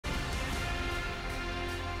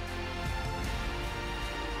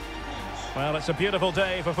Well, it's a beautiful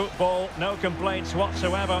day for football. No complaints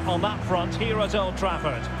whatsoever on that front here at Old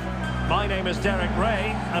Trafford. My name is Derek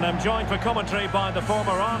Ray, and I'm joined for commentary by the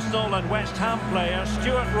former Arsenal and West Ham player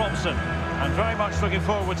Stuart Robson. I'm very much looking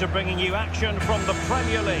forward to bringing you action from the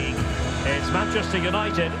Premier League. It's Manchester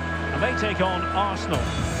United, and they take on Arsenal.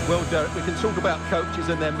 Well, Derek, we can talk about coaches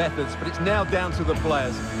and their methods, but it's now down to the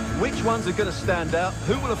players. Which ones are going to stand out,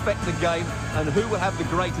 who will affect the game, and who will have the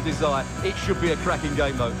greater desire? It should be a cracking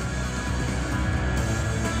game, though.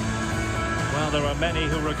 Well, there are many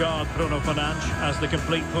who regard Bruno Fernandes as the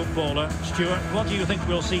complete footballer. Stuart, what do you think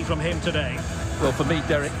we'll see from him today? Well, for me,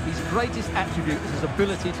 Derek, his greatest attribute is his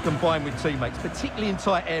ability to combine with teammates, particularly in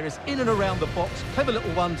tight areas, in and around the box, clever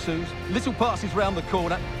little 1-2s, little passes round the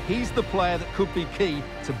corner. He's the player that could be key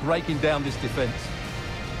to breaking down this defence.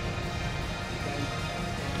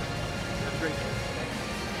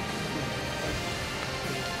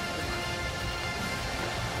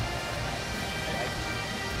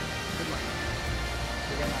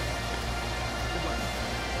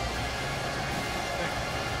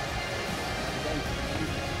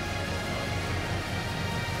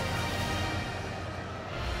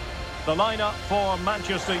 The lineup for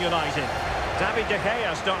Manchester United. David De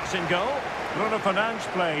Gea starts in goal. Bruno Fernandes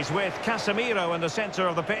plays with Casemiro in the centre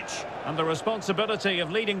of the pitch. And the responsibility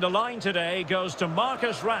of leading the line today goes to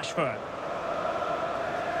Marcus Rashford.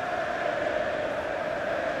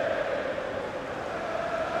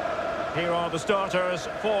 Here are the starters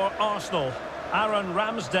for Arsenal. Aaron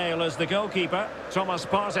Ramsdale is the goalkeeper. Thomas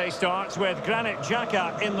Partey starts with Granit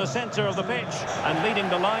Xhaka in the centre of the pitch. And leading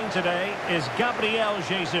the line today is Gabriel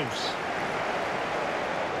Jesus.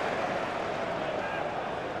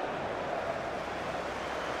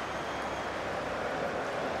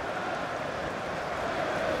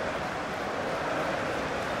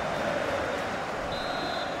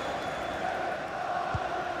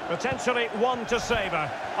 Potentially one to savour.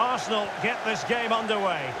 Arsenal get this game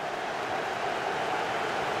underway.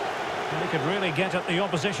 And he could really get at the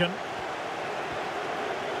opposition.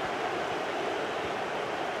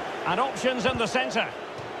 And options in the centre.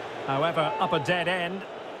 However, up a dead end.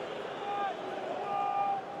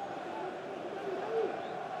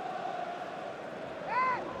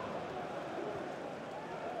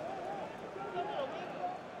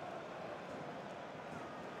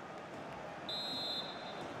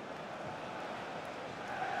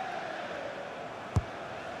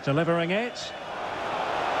 Delivering it.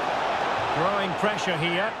 Growing pressure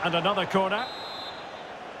here, and another corner.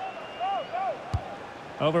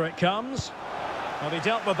 Over it comes. Well, he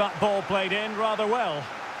dealt with that ball played in rather well.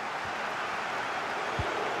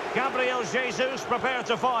 Gabriel Jesus prepared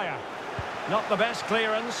to fire. Not the best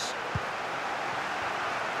clearance.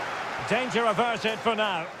 Danger averted for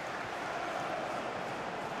now.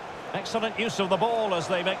 Excellent use of the ball as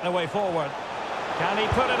they make their way forward. Can he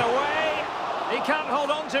put it away? He can't hold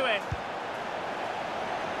on to it.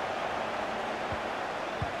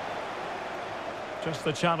 Just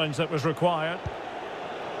the challenge that was required.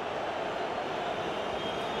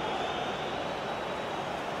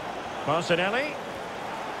 Martinelli.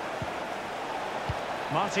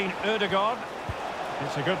 Martin Odegaard.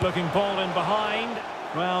 It's a good-looking ball in behind.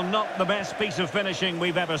 Well, not the best piece of finishing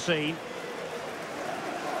we've ever seen.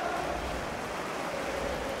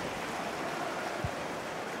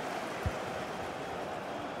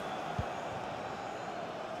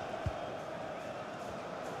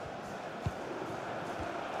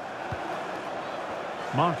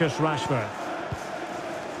 Marcus Rashford.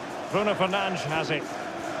 Bruno Fernandes has it.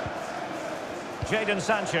 Jadon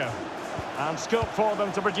Sancho. And scope for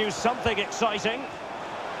them to produce something exciting.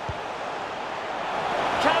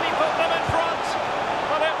 Can he put them in front?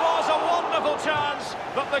 But it was a wonderful chance,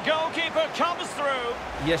 but the goalkeeper comes through.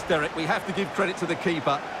 Yes, Derek, we have to give credit to the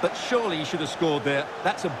keeper, but surely he should have scored there.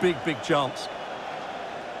 That's a big, big chance.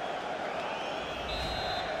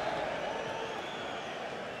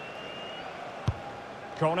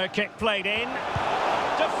 Corner kick played in.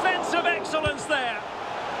 Defensive excellence there.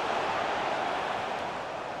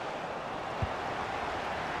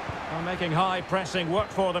 Well, making high pressing work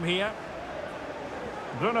for them here.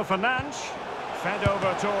 Bruno Fernandes fed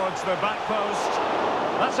over towards the back post.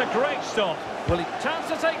 That's a great stop. Well, chance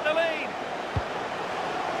to take the lead.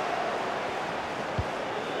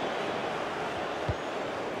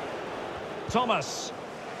 Thomas.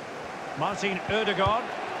 Martin Odegaard.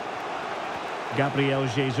 Gabriel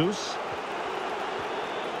Jesus.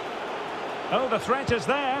 Oh, the threat is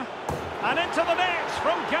there. And into the net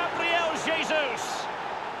from Gabriel Jesus.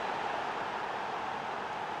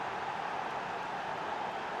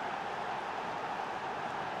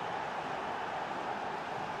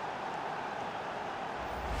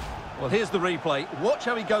 Well, here's the replay. Watch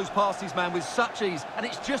how he goes past his man with such ease, and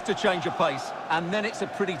it's just a change of pace. And then it's a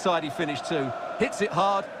pretty tidy finish too. Hits it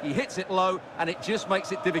hard, he hits it low, and it just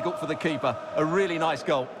makes it difficult for the keeper. A really nice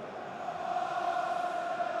goal.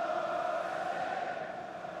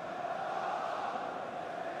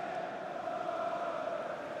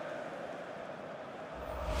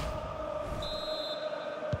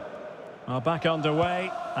 Back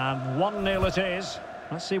underway, and 1-0 it is.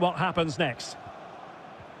 Let's see what happens next.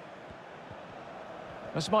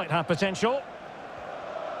 This might have potential.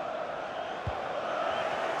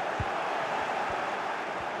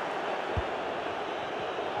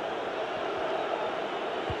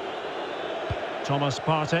 Thomas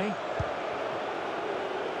Partey.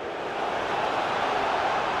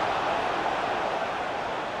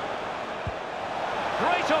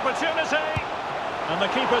 Great opportunity. And the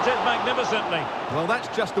keeper did magnificently. Well, that's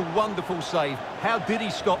just a wonderful save. How did he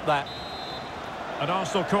stop that? An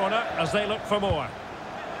Arsenal corner as they look for more.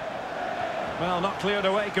 Well, not cleared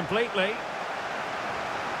away completely.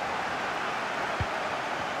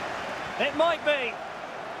 It might be.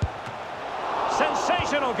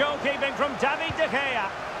 Sensational goalkeeping from David De Gea.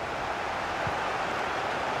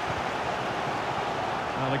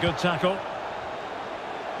 Well, a good tackle.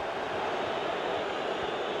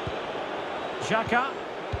 Xhaka.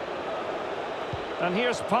 And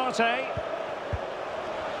here's Partey.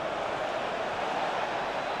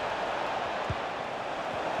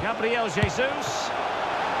 Gabriel Jesus.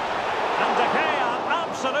 And De Gea,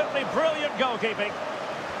 absolutely brilliant goalkeeping.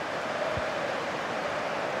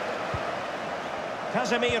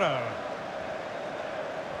 Casemiro.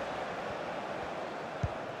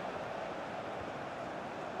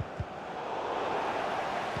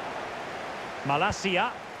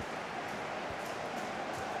 Malacia.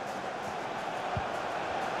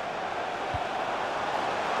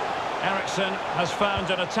 Eriksen has found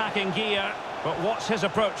an attacking gear, but what's his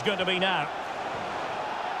approach going to be now?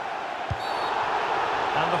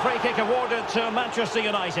 And the free kick awarded to Manchester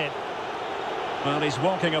United. Well, he's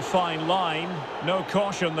walking a fine line. No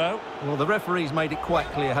caution, though. Well, the referee's made it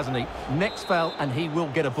quite clear, hasn't he? Next foul, and he will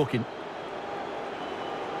get a booking.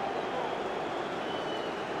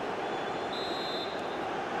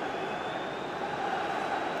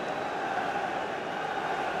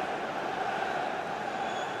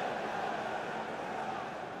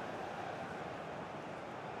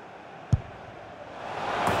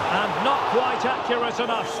 Quite accurate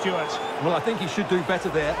enough, Stuart. Well, I think he should do better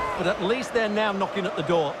there, but at least they're now knocking at the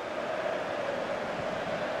door.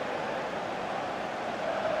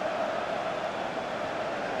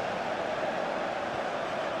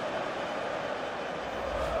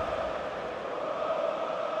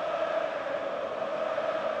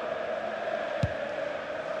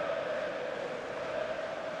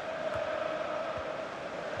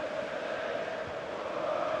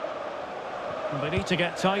 They need to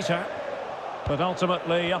get tighter. But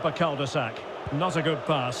ultimately up a cul-de-sac. Not a good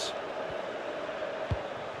pass.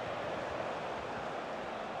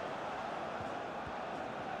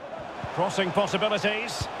 Crossing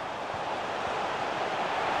possibilities.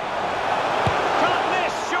 Can't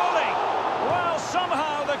miss, surely. Well,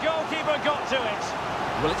 somehow the goalkeeper got to it.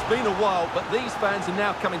 Well, it's been a while, but these fans are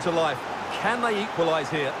now coming to life. Can they equalise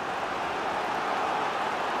here?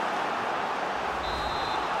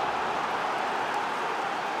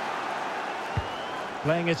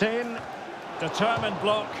 Playing it in. Determined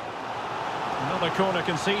block. Another corner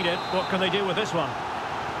conceded. What can they do with this one?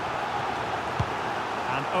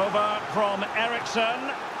 And over from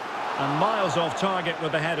Eriksen. And miles off target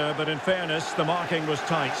with the header, but in fairness, the marking was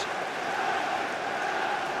tight.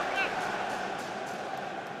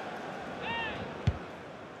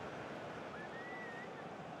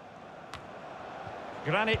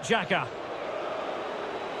 Granit Xhaka.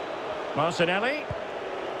 Martinelli.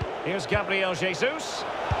 Here's Gabriel Jesus.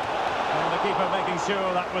 And the keeper making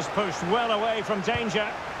sure that was pushed well away from danger.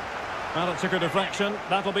 Well, it took a deflection.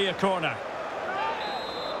 That'll be a corner.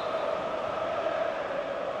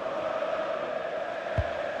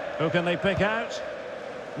 Who can they pick out?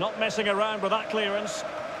 Not messing around with that clearance.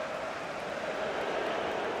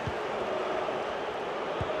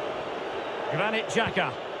 Granit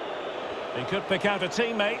Xhaka. He could pick out a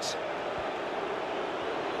teammate.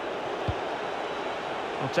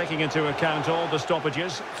 Well, taking into account all the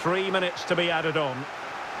stoppages, 3 minutes to be added on.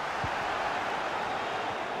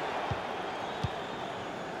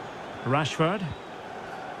 Rashford.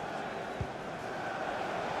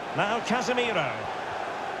 Now Casemiro.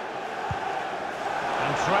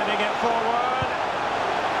 And threading it forward.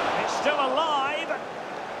 It's still alive.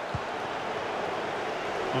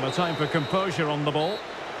 Well, a time for composure on the ball.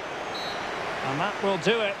 And that will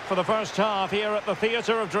do it for the first half here at the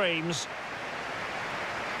Theatre of Dreams.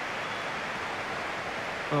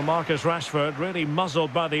 Well, Marcus Rashford really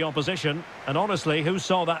muzzled by the opposition. And honestly, who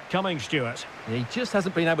saw that coming, Stuart? He just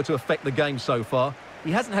hasn't been able to affect the game so far.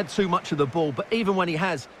 He hasn't had too much of the ball, but even when he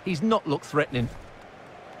has, he's not looked threatening.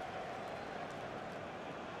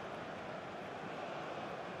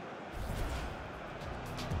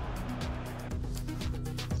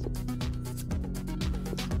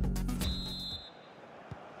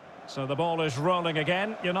 So the ball is rolling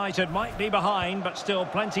again. United might be behind, but still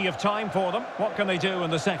plenty of time for them. What can they do in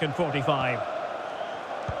the second 45?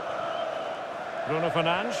 Bruno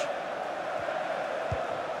Fernandes.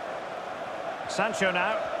 Sancho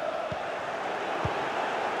now.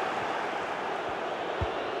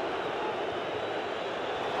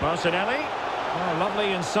 Martinelli. Oh,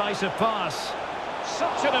 lovely incisive pass.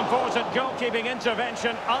 Such an important goalkeeping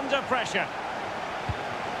intervention under pressure.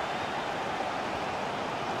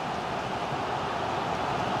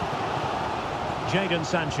 Jadon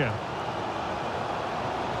Sancho.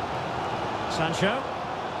 Sancho.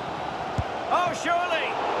 Oh, surely!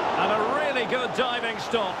 And a really good diving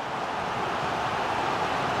stop.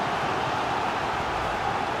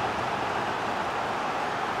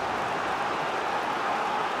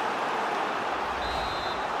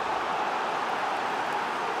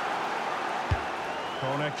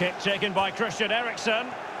 Corner kick taken by Christian Eriksen.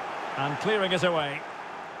 And clearing it away.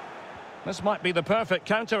 This might be the perfect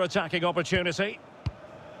counter-attacking opportunity.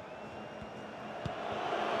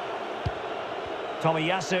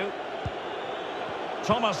 Tomiyasu.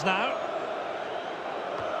 Thomas now.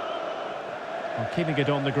 Well, keeping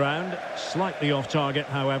it on the ground. Slightly off target,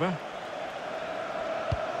 however.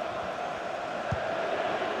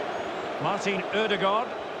 Martin Ødegaard.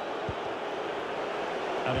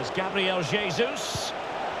 And it's Gabriel Jesus.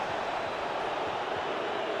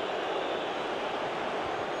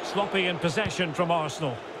 Sloppy in possession from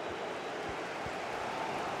Arsenal.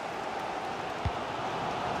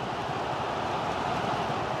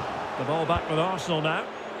 The ball back with Arsenal now.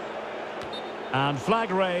 And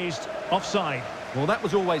flag raised, offside. Well, that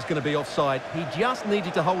was always going to be offside. He just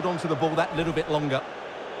needed to hold on to the ball that little bit longer.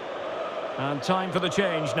 And time for the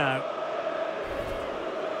change now.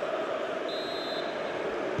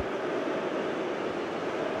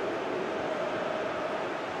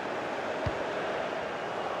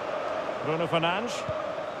 Bruno Fernandes.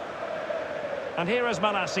 And here is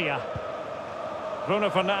Malacia. Bruno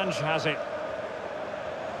Fernandes has it.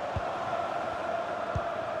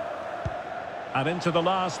 And into the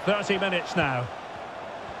last 30 minutes now.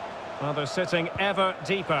 Well, they're sitting ever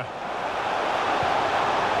deeper.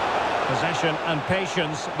 Possession and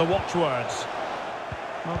patience, the watchwords.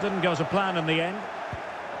 Well, didn't go to plan in the end.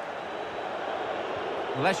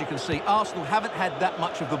 Well, as you can see, Arsenal haven't had that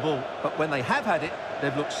much of the ball, but when they have had it,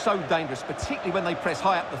 they've looked so dangerous, particularly when they press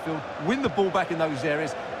high up the field, win the ball back in those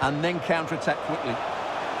areas, and then counter-attack quickly.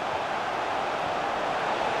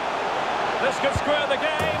 This could square the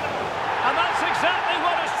game, and that's exactly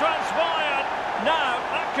what has transpired. Now,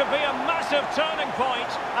 that could be a massive turning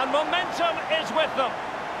point, and momentum is with them.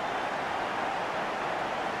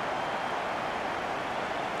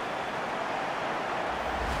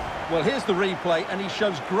 Well, here's the replay, and he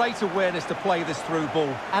shows great awareness to play this through ball.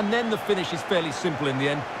 And then the finish is fairly simple in the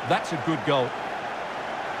end. That's a good goal.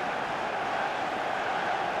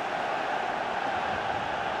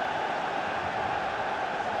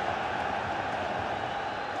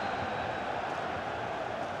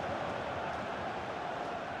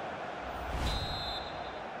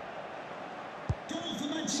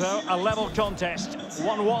 So, a level contest,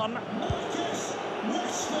 1-1.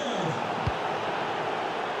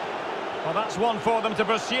 Well, that's one for them to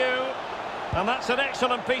pursue. And that's an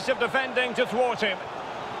excellent piece of defending to thwart him.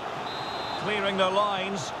 Clearing their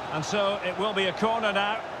lines, and so it will be a corner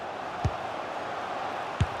now.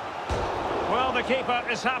 Well, the keeper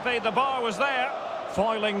is happy, the bar was there,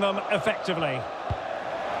 foiling them effectively.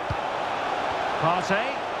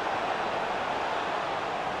 Partey.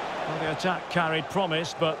 Well, the attack carried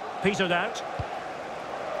promise, but petered out.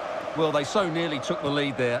 Well, they so nearly took the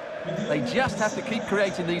lead there. They just have to keep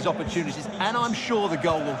creating these opportunities, and I'm sure the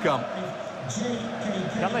goal will come.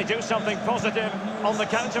 Can they do something positive on the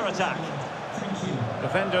counter-attack?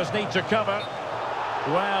 Defenders need to cover.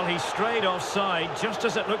 Well, he strayed offside just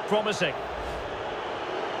as it looked promising.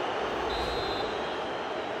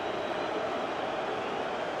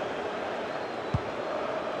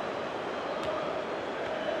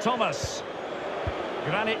 Thomas.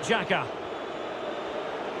 Granit Xhaka.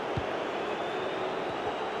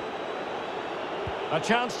 A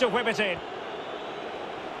chance to whip it in.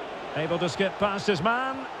 Able to skip past his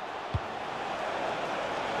man.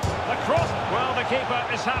 The cross. Well, the keeper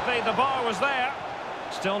is happy the bar was there.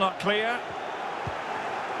 Still not clear.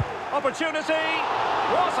 Opportunity.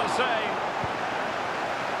 What a save.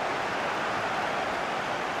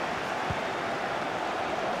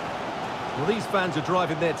 Well, these fans are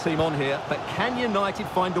driving their team on here, but can United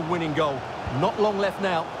find a winning goal? Not long left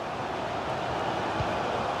now.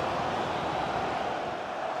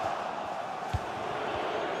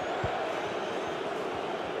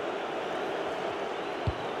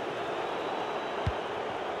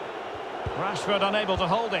 Rashford unable to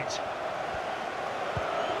hold it.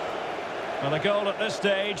 And a goal at this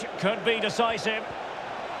stage could be decisive.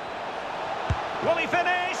 Will he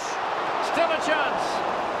finish? Still a chance.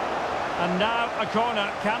 And now a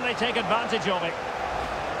corner. Can they take advantage of it?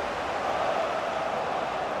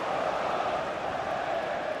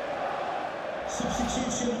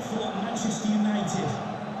 Substitution for Manchester United.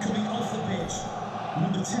 Coming off the pitch,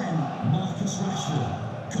 number 10, Marcus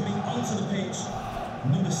Rashford. Coming onto the pitch,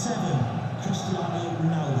 number 7, Cristiano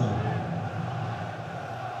Ronaldo.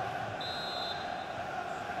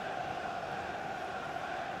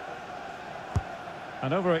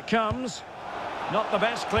 And over it comes. Not the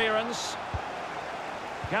best clearance.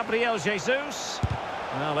 Gabriel Jesus.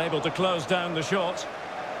 Well, able to close down the shot.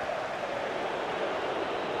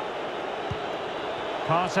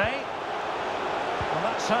 Partey. Well,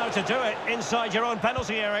 that's how to do it inside your own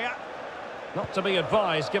penalty area. Not to be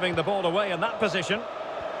advised giving the ball away in that position.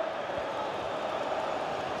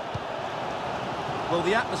 Well,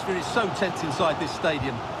 the atmosphere is so tense inside this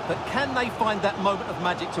stadium, but can they find that moment of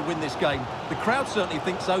magic to win this game? The crowd certainly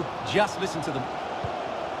think so. Just listen to them.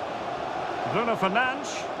 Bruno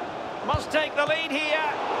Fernandes must take the lead here.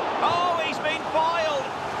 Oh, he's been foiled.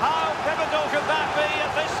 How pivotal could that be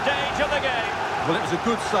at this stage of the game? Well, it was a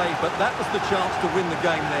good save, but that was the chance to win the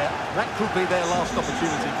game there. That could be their last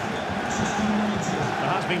opportunity.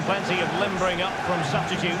 There has been plenty of limbering up from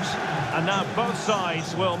substitutes, and now both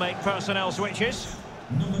sides will make personnel switches.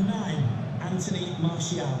 Number 9, Antony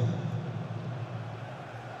Martial.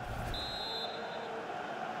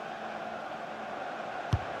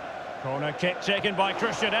 Corner kick taken by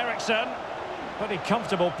Christian Eriksen. Pretty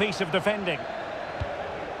comfortable piece of defending.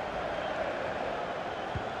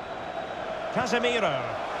 Casemiro.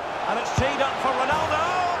 And it's teed up for Ronaldo.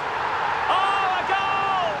 Oh, a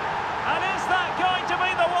goal! And is that going to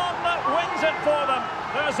be the one that wins it for them?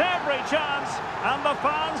 There's every chance, and the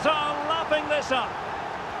fans are lapping this up.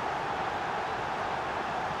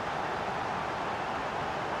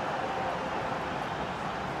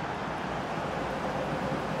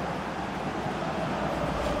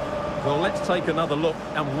 Well, let's take another look.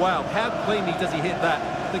 And wow, how cleanly does he hit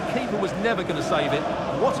that? The keeper was never going to save it.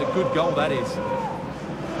 What a good goal that is.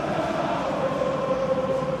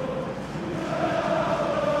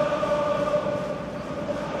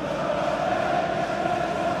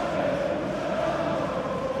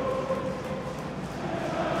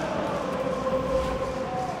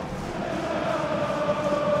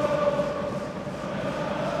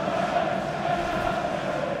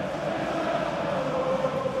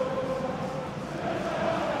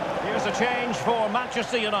 Here's a change for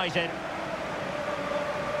Manchester United.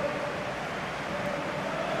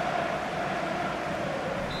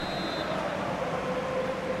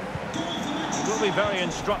 It will be very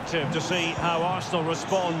instructive to see how Arsenal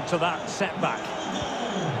respond to that setback.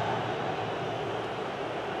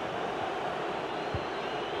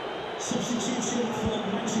 Substitution for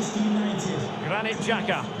Manchester United. Granit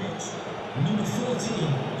Xhaka. Number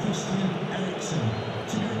 14, Christian Eriksen.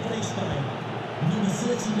 To be replaced by number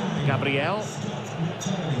 39, Gabriel. Scott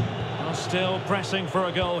McTominay. Well, still pressing for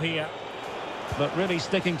a goal here, but really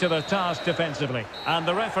sticking to the task defensively. And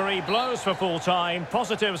the referee blows for full time.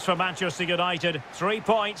 Positives for Manchester United. 3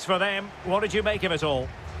 points for them. What did you make of it all?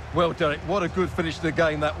 Well, Derek, what a good finish to the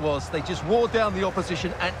game that was. They just wore down the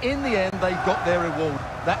opposition, and in the end, they got their reward.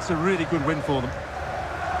 That's a really good win for them.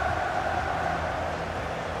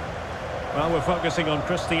 Well, we're focusing on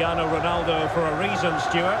Cristiano Ronaldo for a reason,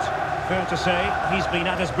 Stuart. Fair to say, he's been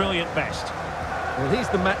at his brilliant best. Well, he's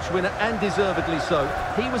the match winner, and deservedly so.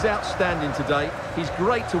 He was outstanding today. He's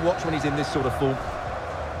great to watch when he's in this sort of form.